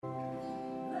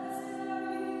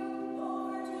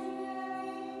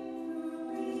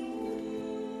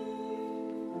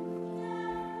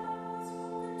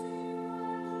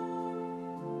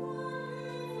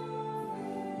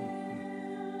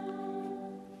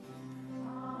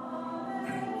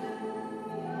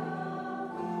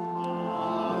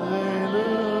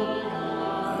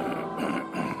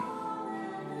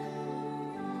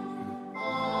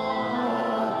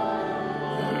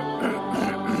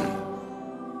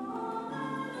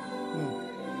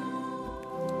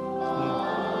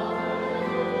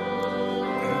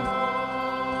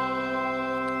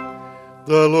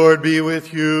The Lord be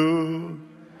with you.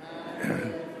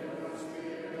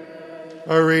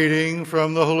 A reading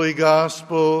from the Holy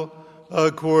Gospel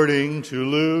according to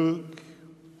Luke.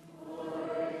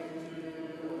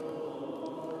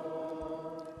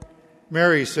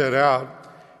 Mary set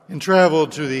out and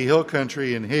traveled to the hill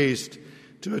country in haste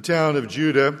to a town of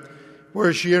Judah,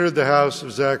 where she entered the house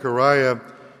of Zechariah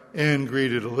and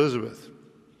greeted Elizabeth.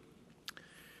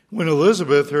 When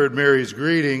Elizabeth heard Mary's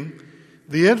greeting,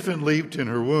 the infant leaped in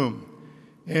her womb,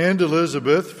 and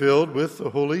Elizabeth, filled with the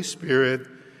Holy Spirit,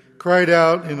 cried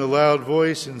out in a loud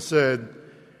voice and said,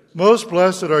 "Most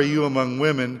blessed are you among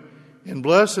women, and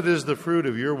blessed is the fruit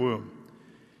of your womb.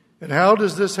 And how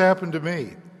does this happen to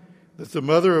me, that the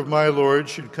mother of my Lord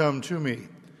should come to me?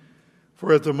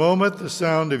 For at the moment the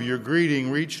sound of your greeting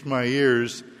reached my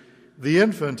ears, the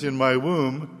infant in my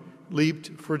womb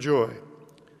leaped for joy.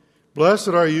 Blessed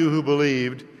are you who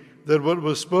believed that what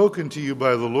was spoken to you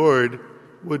by the Lord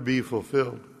would be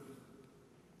fulfilled."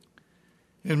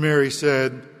 And Mary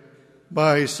said,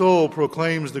 "My soul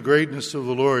proclaims the greatness of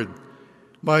the Lord.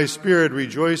 My spirit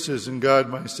rejoices in God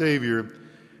my Savior,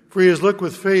 for he has looked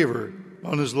with favor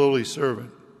on his lowly servant.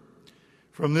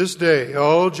 From this day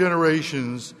all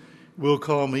generations will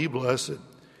call me blessed.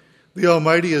 The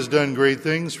Almighty has done great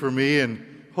things for me, and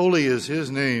holy is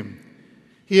his name.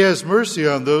 He has mercy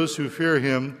on those who fear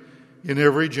him in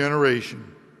every generation.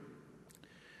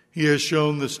 He has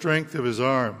shown the strength of his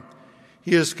arm.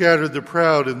 He has scattered the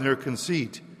proud in their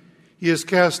conceit. He has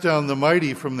cast down the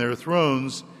mighty from their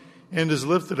thrones and has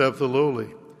lifted up the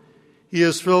lowly. He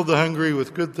has filled the hungry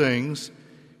with good things,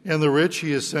 and the rich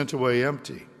he has sent away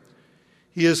empty.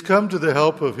 He has come to the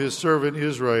help of his servant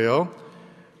Israel,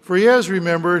 for he has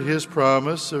remembered his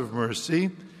promise of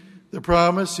mercy, the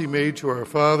promise he made to our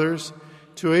fathers,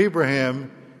 to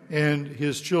Abraham and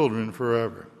his children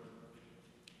forever."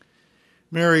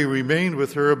 Mary remained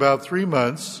with her about 3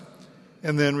 months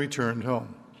and then returned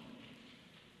home.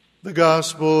 The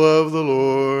Gospel of the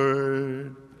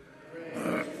Lord.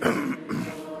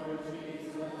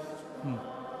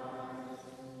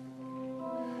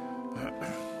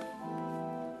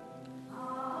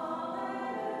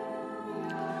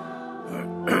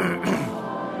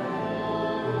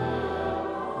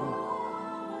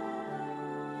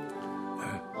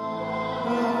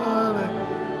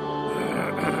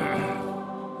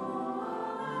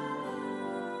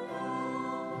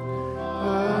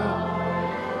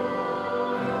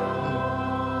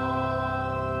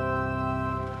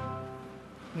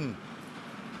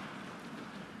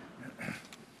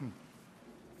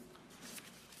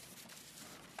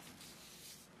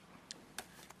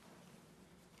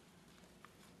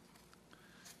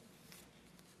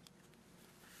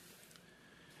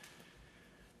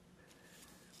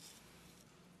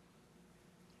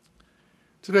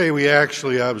 Today we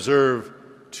actually observe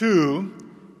 2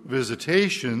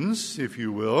 visitations, if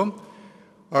you will.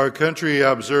 Our country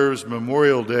observes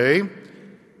Memorial Day,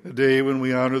 a day when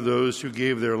we honor those who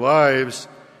gave their lives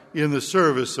in the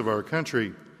service of our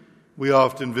country. We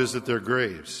often visit their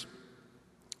graves.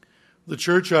 The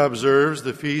church observes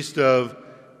the feast of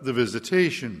the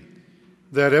Visitation,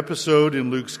 that episode in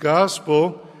Luke's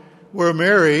Gospel where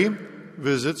Mary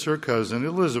visits her cousin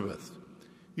Elizabeth.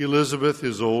 Elizabeth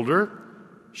is older.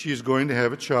 She's going to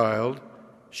have a child.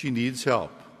 She needs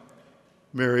help.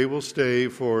 Mary will stay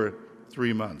for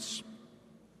 3 months.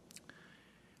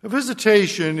 A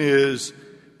visitation is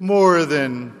more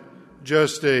than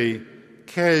just a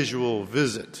casual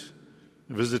visit.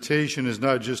 A visitation is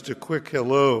not just a quick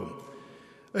hello.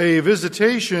 A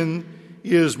visitation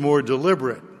is more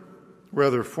deliberate,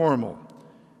 rather formal.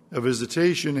 A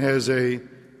visitation has a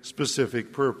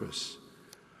specific purpose.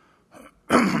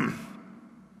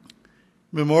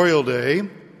 Memorial Day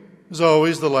is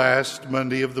always the last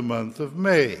Monday of the month of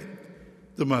May,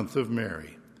 the month of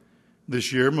Mary.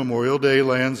 This year, Memorial Day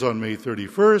lands on May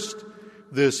 31st,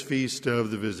 this feast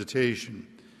of the Visitation.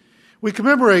 We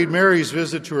commemorate Mary's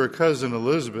visit to her cousin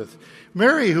Elizabeth.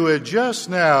 Mary, who had just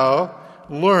now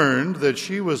learned that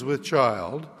she was with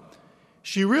child,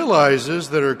 she realizes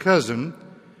that her cousin,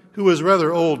 who was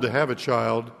rather old to have a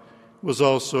child, was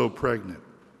also pregnant.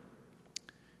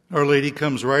 Our Lady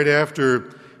comes right after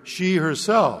she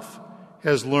herself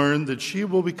has learned that she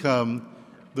will become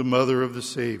the mother of the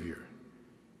Savior.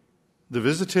 The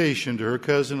visitation to her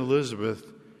cousin Elizabeth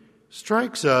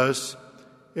strikes us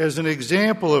as an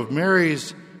example of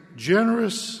Mary's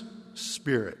generous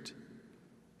spirit.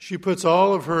 She puts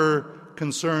all of her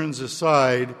concerns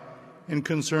aside and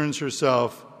concerns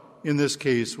herself, in this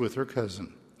case, with her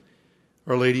cousin.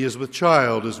 Our Lady is with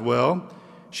child as well.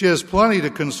 She has plenty to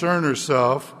concern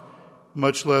herself,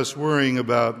 much less worrying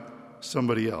about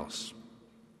somebody else.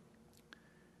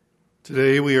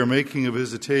 Today we are making a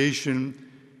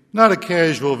visitation, not a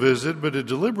casual visit, but a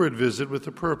deliberate visit with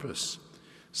a purpose.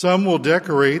 Some will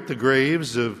decorate the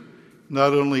graves of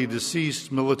not only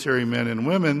deceased military men and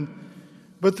women,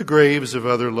 but the graves of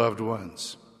other loved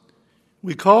ones.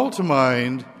 We call to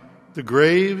mind the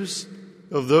graves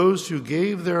of those who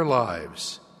gave their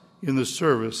lives in the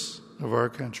service of our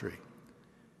country.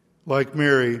 Like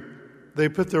Mary, they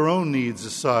put their own needs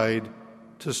aside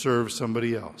to serve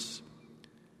somebody else.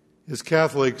 As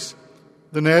Catholics,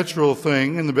 the natural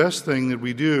thing and the best thing that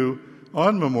we do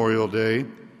on Memorial Day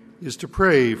is to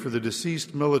pray for the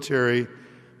deceased military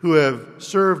who have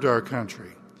served our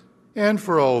country and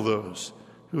for all those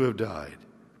who have died.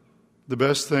 The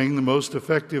best thing, the most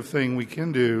effective thing we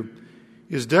can do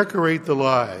is decorate the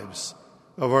lives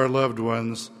of our loved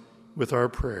ones with our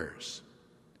prayers.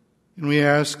 And we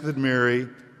ask that Mary,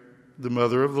 the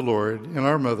Mother of the Lord, and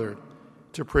our Mother,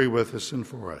 to pray with us and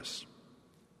for us.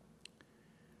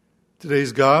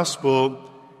 Today's Gospel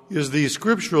is the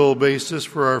scriptural basis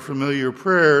for our familiar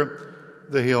prayer,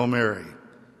 the Hail Mary.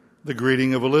 The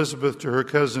greeting of Elizabeth to her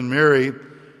cousin Mary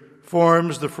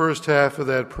forms the first half of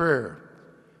that prayer.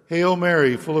 Hail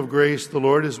Mary, full of grace, the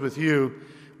Lord is with you.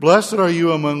 Blessed are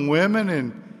you among women,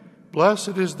 and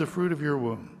blessed is the fruit of your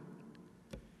womb.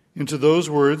 Into those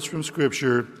words from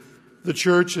Scripture, the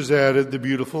Church has added the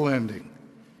beautiful ending.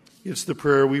 It's the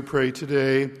prayer we pray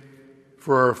today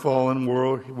for our fallen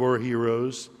war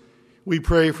heroes. We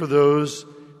pray for those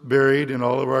buried in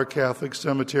all of our Catholic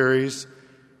cemeteries,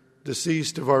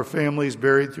 deceased of our families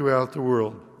buried throughout the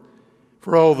world,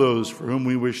 for all those for whom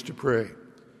we wish to pray.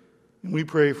 And we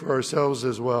pray for ourselves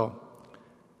as well.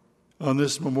 On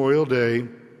this Memorial Day,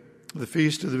 the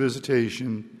Feast of the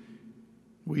Visitation,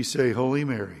 we say, Holy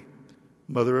Mary,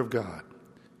 Mother of God,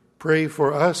 pray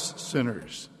for us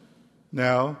sinners,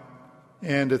 now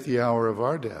and at the hour of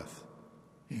our death.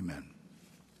 Amen.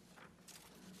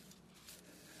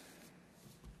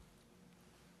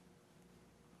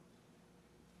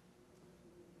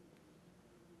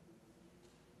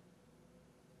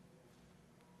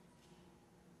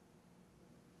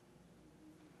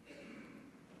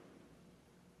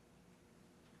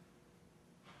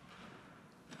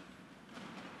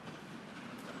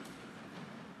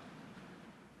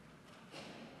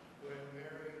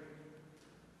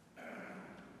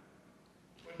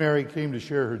 Mary came to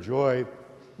share her joy,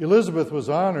 Elizabeth was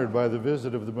honored by the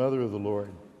visit of the Mother of the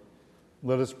Lord.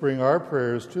 Let us bring our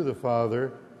prayers to the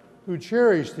Father, who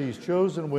cherished these chosen women